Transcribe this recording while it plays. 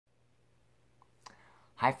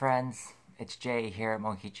Hi friends, it's Jay here at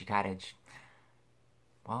Monkichi Cottage.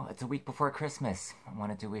 Well, it's a week before Christmas. I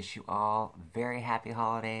wanted to wish you all very happy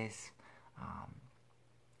holidays. Um,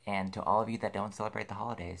 and to all of you that don't celebrate the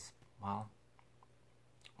holidays, well,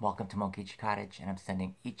 welcome to Monkichi Cottage, and I'm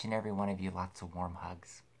sending each and every one of you lots of warm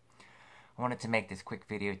hugs. I wanted to make this quick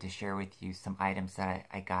video to share with you some items that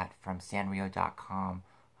I got from Sanrio.com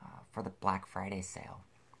for the Black Friday sale.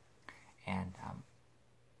 And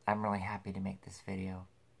I'm really happy to make this video.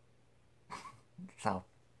 So,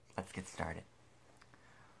 let's get started.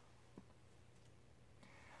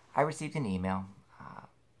 I received an email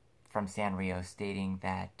from Sanrio stating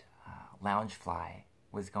that Loungefly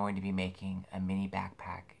was going to be making a mini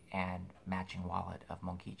backpack and matching wallet of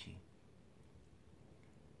Monkichi.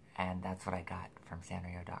 And that's what I got from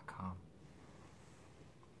Sanrio.com.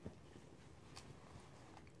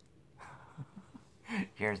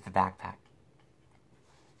 Here's the backpack.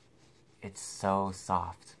 It's so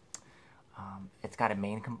soft. It's got a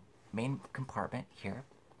main compartment here.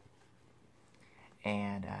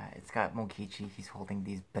 And it's got Monkichi. He's holding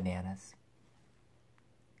these bananas.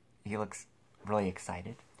 He looks really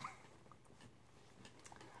excited.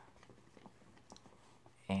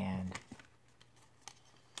 And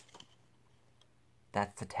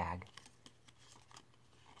that's the tag.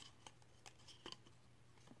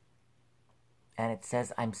 And it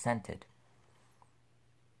says, "I'm scented."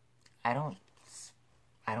 I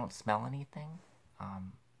don't smell anything.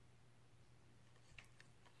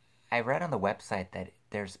 I read on the website that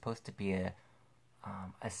there's supposed to be a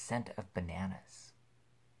scent of bananas,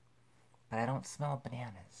 but I don't smell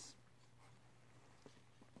bananas.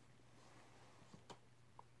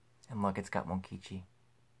 And look, it's got Monkichi,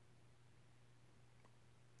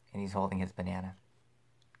 and he's holding his banana,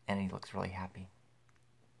 and he looks really happy.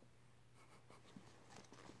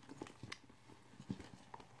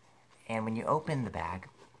 And when you open the bag,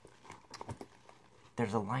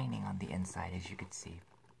 there's a lining on the inside, as you can see.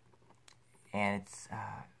 And it's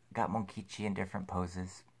got Monkichi in different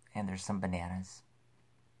poses, and there's some bananas.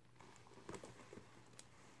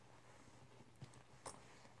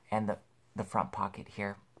 And the front pocket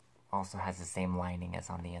here also has the same lining as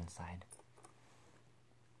on the inside.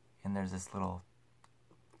 And there's this little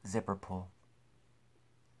zipper pull.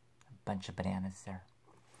 A bunch of bananas there.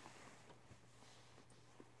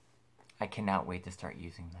 I cannot wait to start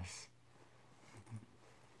using this.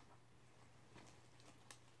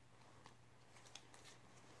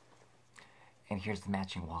 And here's the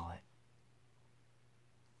matching wallet.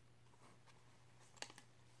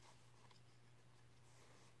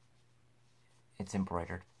 It's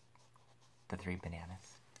embroidered, the 3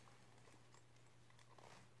 bananas.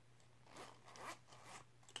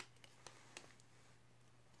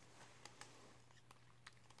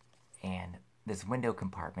 And this window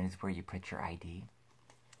compartment is where you put your ID.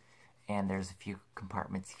 And there's a few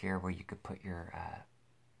compartments here where you could put your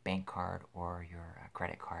bank card or your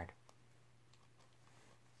credit card.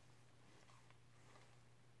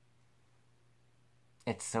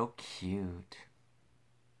 It's so cute.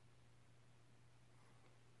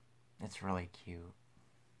 It's really cute.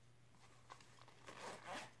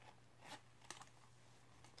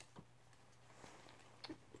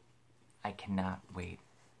 I cannot wait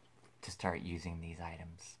to start using these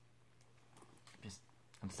items.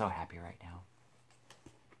 I'm so happy right now.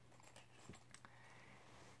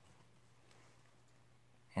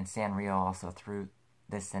 And Sanrio also threw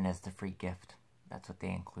this in as the free gift. That's what they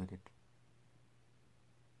included.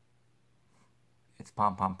 It's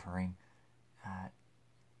pom-pom purring.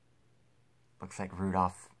 Looks like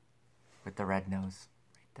Rudolph with the red nose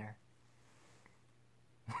right there.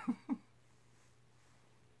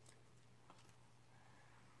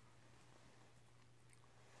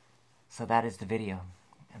 So that is the video.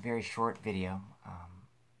 A very short video.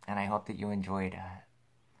 And I hope that you enjoyed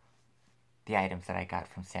the items that I got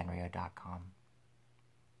from Sanrio.com.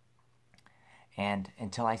 And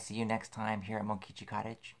until I see you next time here at Monkichi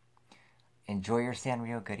Cottage, enjoy your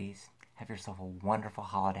Sanrio goodies. Have yourself a wonderful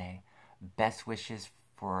holiday. Best wishes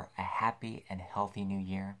for a happy and healthy new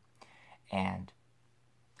year. And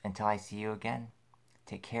until I see you again,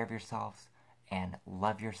 take care of yourselves and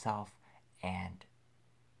love yourself and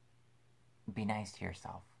be nice to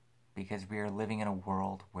yourself. Because we are living in a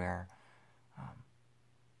world where,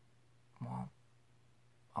 well,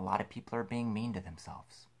 a lot of people are being mean to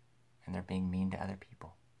themselves. And they're being mean to other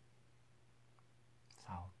people.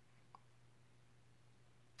 So,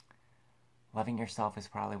 loving yourself is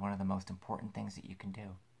probably one of the most important things that you can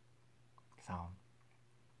do. So,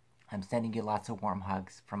 I'm sending you lots of warm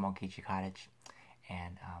hugs from Monkichi Cottage.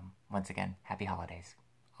 And once again, happy holidays.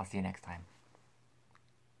 I'll see you next time.